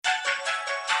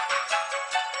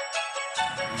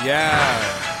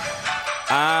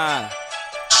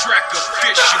Track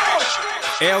official.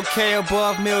 LK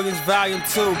AboveMillions Volume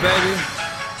 2, baby.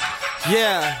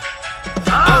 Yeah.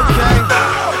 Okay.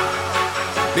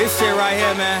 This shit right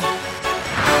here, man.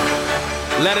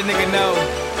 Let a nigga know.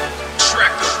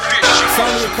 Track official. It's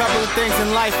only a couple of things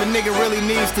in life a nigga really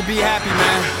needs to be happy,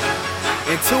 man.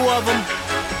 And two of them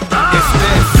is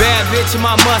this. Bad bitch in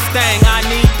my Mustang, I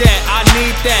need that, I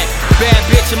need that. Bad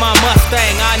bitch in my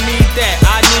Mustang, I need that,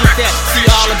 I need that. She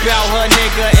all about her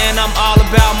nigga and I'm all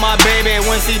about my baby.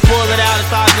 When she pull it out and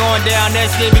start going down, that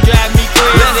shit be driving me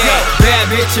crazy. Bad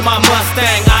bitch in my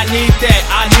Mustang, I need that,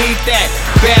 I need that.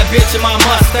 Bad bitch in my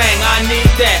Mustang, I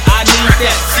need that, I need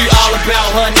that. She all about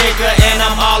her nigga and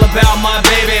I'm all about my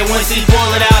baby. When she pull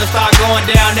it out and start going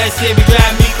down, that shit be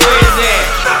driving me crazy.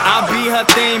 I'll be her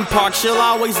theme park, she'll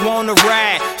always wanna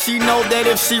ride. She know that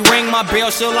if she ring my bell,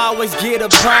 she'll always get a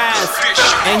prize.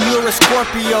 And you're a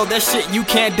Scorpio, that shit you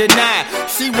can't deny.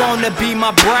 She wanna be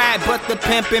my bride, but the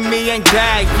pimp in me ain't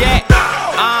died yet.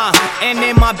 And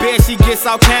in my bed she gets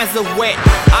all kinds of wet.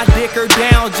 I dick her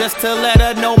down just to let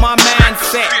her know my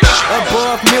mindset.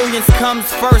 AboveMillions comes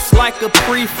first like a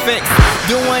prefix.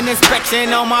 Doing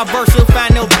inspection on my verse, you'll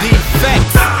find no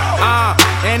defects.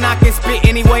 And I can spit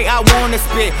any way I wanna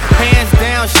spit. Hands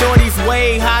down, shorty's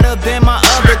way hotter than my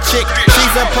other chick.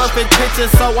 She's a perfect picture,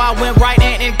 so I went right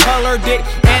and colored it.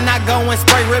 And I go and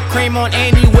spray whipped cream on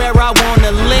anywhere I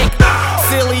wanna lick.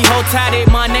 Silly hoe tatted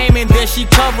my name and then she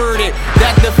covered it.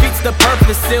 That defeats the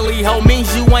purpose, silly hoe, means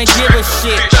you ain't give a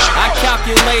shit. I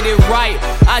calculated right,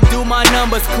 I do my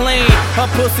numbers clean. Her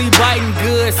pussy biting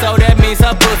good, so that means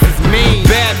her pussy's mean.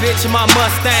 Bad bitch in my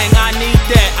Mustang, I need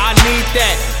that, I need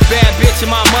that. Bad bitch in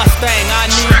my Mustang,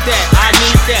 I need that, I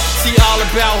need that. She all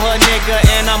about her nigga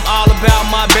and I'm all about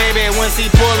my baby. When she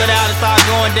pull it out and start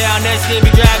going down, that shit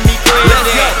be driving me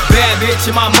crazy. Bad bitch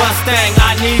in my Mustang,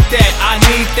 I need that, I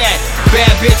need that.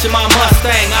 Bad bitch in my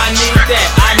Mustang, I need that,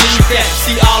 I need that.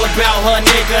 She all about her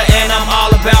nigga and I'm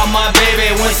all about my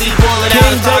baby. When she pull it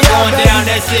out and start going down,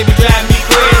 that shit be driving me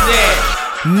crazy.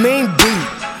 Mean beat,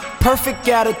 perfect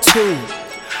attitude.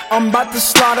 I'm about to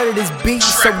slaughter this beat,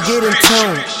 so get in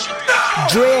tune.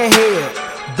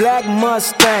 Dreadhead, black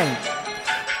Mustang.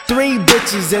 3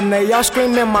 bitches and they all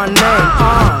screaming my name.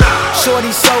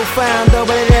 Shorty so fine, though,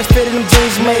 but that ass fit in them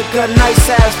jeans make a nice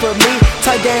ass for me.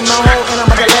 Tight game on hold and I'm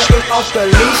about to let it off the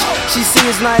leash. She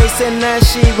seems nice and now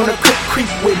she wanna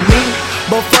creep with me.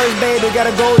 But first, baby,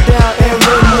 gotta go down and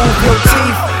remove your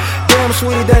teeth. Damn,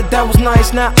 sweetie, that was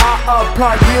nice, now I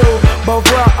applaud you. But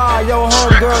where are your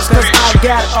homegirls, cause I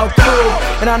got a crew.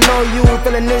 And I know you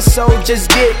feeling this, so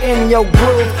just get in your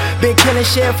groove. Been killing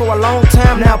shit for a long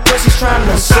time, now pussy's trying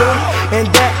to sue. And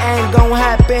that ain't gon'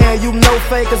 happen, you know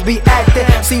fakers be acting.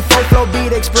 See 4 flow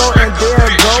beat explode and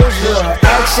there goes your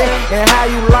action. And how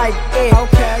you like it,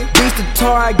 beats the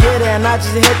tour, I get it. And I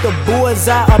just hit the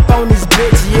bullseye up on this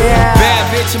bitch, yeah. Bad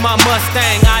bitch in my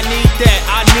Mustang, I need that,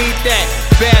 I need that.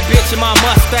 Bad bitch in my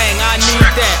Mustang, I need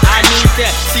that, I need that.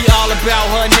 She all about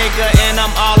her nigga and I'm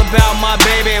all about my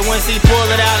baby. When she pull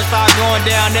it out and start going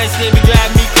down, that shit be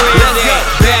driving me crazy.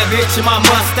 Bad bitch in my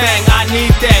Mustang, I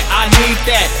need that, I need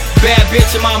that. Bad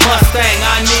bitch in my Mustang,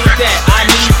 I need that, I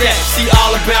need that. She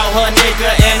all about her nigga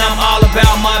and I'm all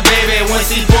about my baby. When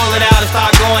she pull it out and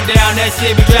start going down, that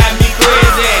shit be driving me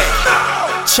crazy.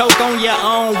 Choke on your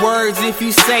own words if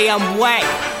you say I'm whack.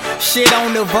 Shit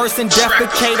on the verse and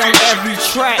defecate on every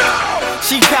track.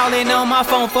 She calling on my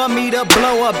phone for me to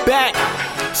blow her back.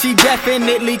 She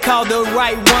definitely called the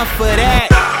right one for that.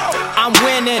 I'm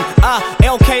winning,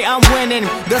 LK, I'm winning.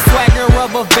 The swagger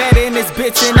of a vet in this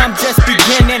bitch and I'm just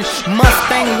beginning.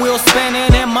 Mustang wheel spinning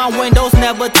and my windows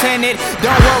never tinted.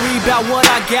 Don't worry about what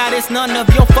I got, it's none of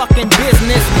your fucking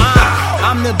business.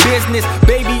 I'm the business,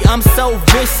 baby, I'm so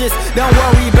vicious. Don't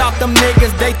worry about them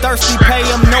niggas, they thirsty, pay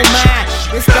them no mind.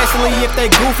 Especially if they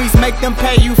goofies, make them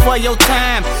pay you for your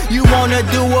time. You wanna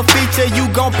do a feature, you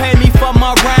gon' pay me for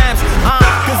my rhymes.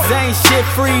 Cause ain't shit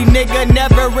free, nigga,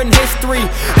 never in history.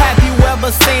 Have you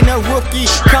ever seen a rookie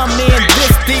come in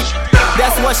this deep?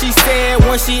 That's what she said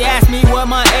when she asked me what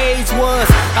my age was.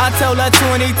 I told her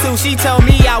 22, she told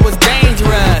me I was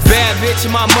dangerous. Bad bitch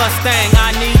in my Mustang,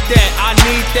 I need that, I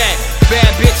need that. Bad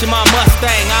bitch in my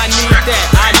Mustang, I need that,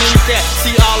 I need that.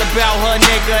 She all about her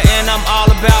nigga and I'm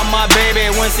all about my baby.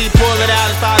 When she pull it out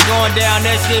and start going down,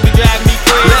 that shit be driving me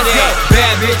crazy.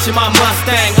 Bad bitch in my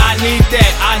Mustang, I need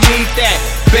that, I need that.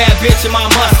 Bad bitch in my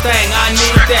Mustang, I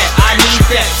need that, I need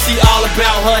that. She all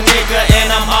about her nigga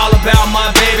and I'm all about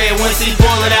my baby. When she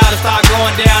pull it out and start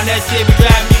going down, that shit be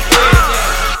driving me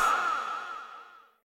crazy.